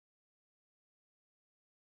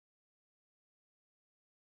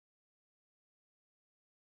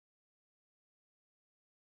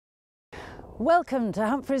Welcome to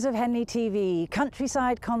Humphreys of Henley TV,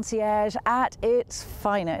 countryside concierge at its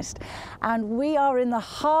finest. And we are in the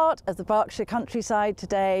heart of the Berkshire countryside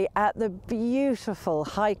today at the beautiful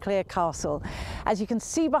Highclere Castle. As you can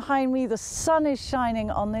see behind me, the sun is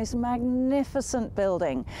shining on this magnificent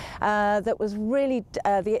building that was really,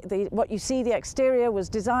 what you see, the exterior was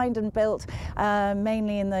designed and built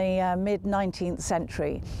mainly in the mid-19th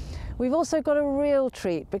century. We've also got a real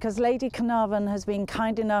treat because Lady Carnarvon has been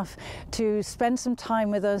kind enough to spend some time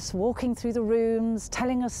with us, walking through the rooms,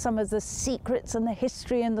 telling us some of the secrets and the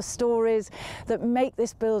history and the stories that make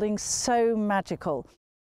this building so magical.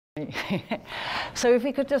 So if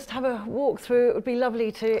we could just have a walk through, it would be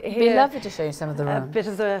lovely to hear. It'd be lovely to show you some of the rooms.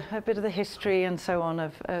 A bit of the history and so on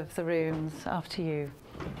of the rooms. After you.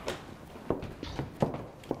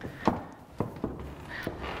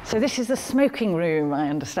 So this is the smoking room, I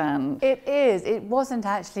understand. It is. It wasn't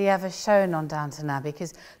actually ever shown on Downton Abbey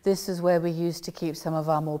because this is where we used to keep some of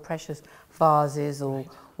our more precious vases or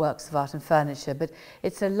works of art and furniture. But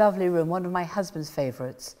it's a lovely room, one of my husband's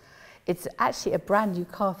favourites. It's actually a brand new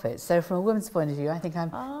carpet. So from a woman's point of view, I think I'm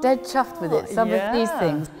dead chuffed with it. Some of these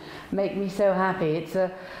things make me so happy.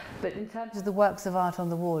 But in terms of the works of art on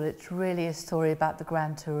the wall, it's really a story about the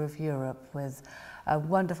Grand Tour of Europe with a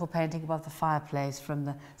wonderful painting above the fireplace from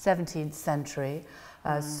the 17th century,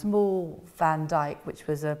 a small Van Dyck, which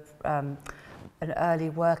was an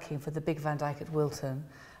early working for the big Van Dyck at Wilton,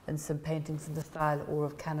 and some paintings in the style or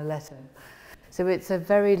of Canaletto. So it's a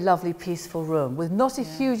very lovely, peaceful room with not a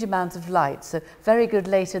huge amount of light, so very good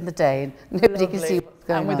late in the day, and nobody can see what's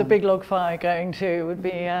going on. And with a big log fire going too would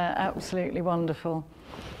be absolutely wonderful.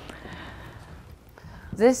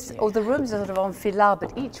 The rooms are sort of en filade,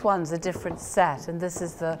 but each one's a different set. And this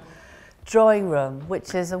is the drawing room,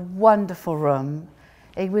 which is a wonderful room.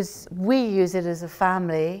 We use it as a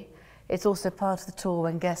family. It's also part of the tour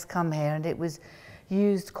when guests come here, and it was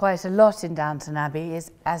used quite a lot in Downton Abbey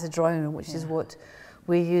as a drawing room, which is what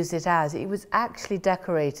we use it as. It was actually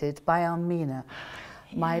decorated by Almina,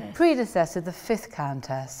 my predecessor, the 5th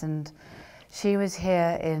Countess, and she was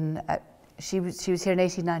here in she was here in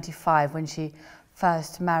 1895 when she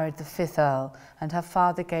first married the 5th Earl, and her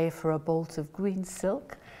father gave her a bolt of green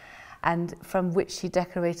silk, and from which she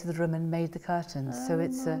decorated the room and made the curtains. So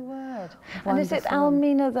it's a word. And is it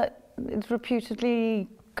Almina that is reputedly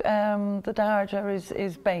the Dowager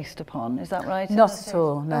is based upon? Is that right? Not at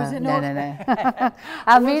all. No, is it not? no.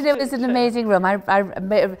 Almina was an amazing room.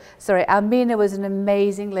 Almina was an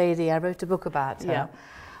amazing lady. I wrote a book about her,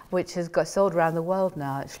 which has got sold around the world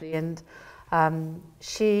now, actually, and.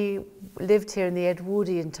 She lived here in the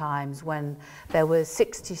Edwardian times when there were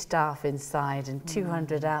 60 staff inside and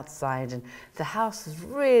 200 outside, and the house was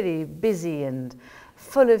really busy and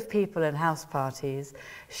full of people and house parties.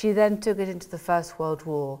 She then took it into the First World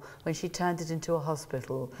War when she turned it into a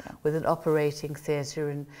hospital with an operating theatre,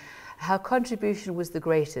 and her contribution was the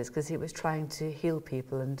greatest because it was trying to heal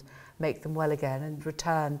people and make them well again and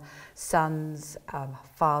return sons,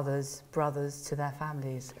 fathers, brothers to their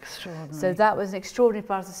families. Extraordinary. So that was an extraordinary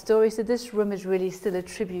part of the story. So this room is really still a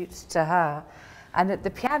tribute to her. And the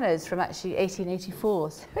piano is from actually 1884,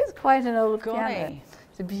 so it's quite an old piano.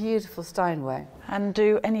 It's a beautiful Steinway. And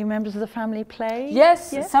do any members of the family play?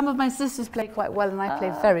 Yes, some of my sisters play quite well and I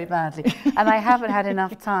play very badly. And I haven't had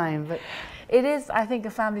enough time, but it is, I think, a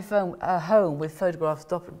family home with photographs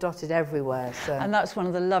dotted everywhere. So. And that's one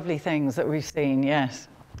of the lovely things that we've seen, yes.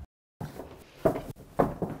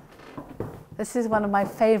 This is one of my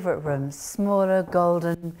favourite rooms, smaller,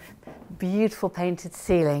 golden, beautiful painted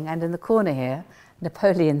ceiling, and in the corner here,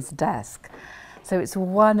 Napoleon's desk. So it's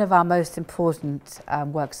one of our most important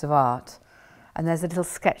works of art. And there's a little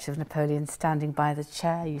sketch of Napoleon standing by the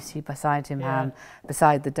chair you see beside him, Han,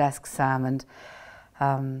 beside the desk, Sam,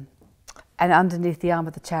 and underneath the arm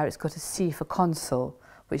of the chair, it's got a C for consul,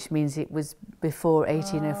 which means it was before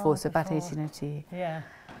 1804, so about 1802. Yeah.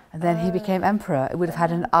 And then he became emperor. It would have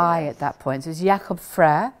had an I at that point. So it was Jacob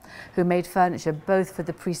Frère, who made furniture both for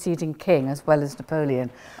the preceding king as well as Napoleon.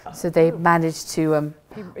 So they managed to...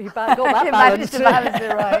 he got that he balance. managed to balance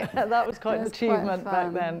it right. That was quite an achievement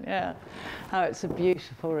back then, yeah. Oh, it's a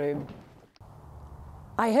beautiful room.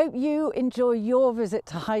 I hope you enjoy your visit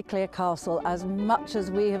to Highclere Castle as much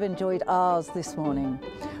as we have enjoyed ours this morning.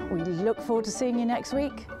 We look forward to seeing you next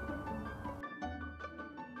week.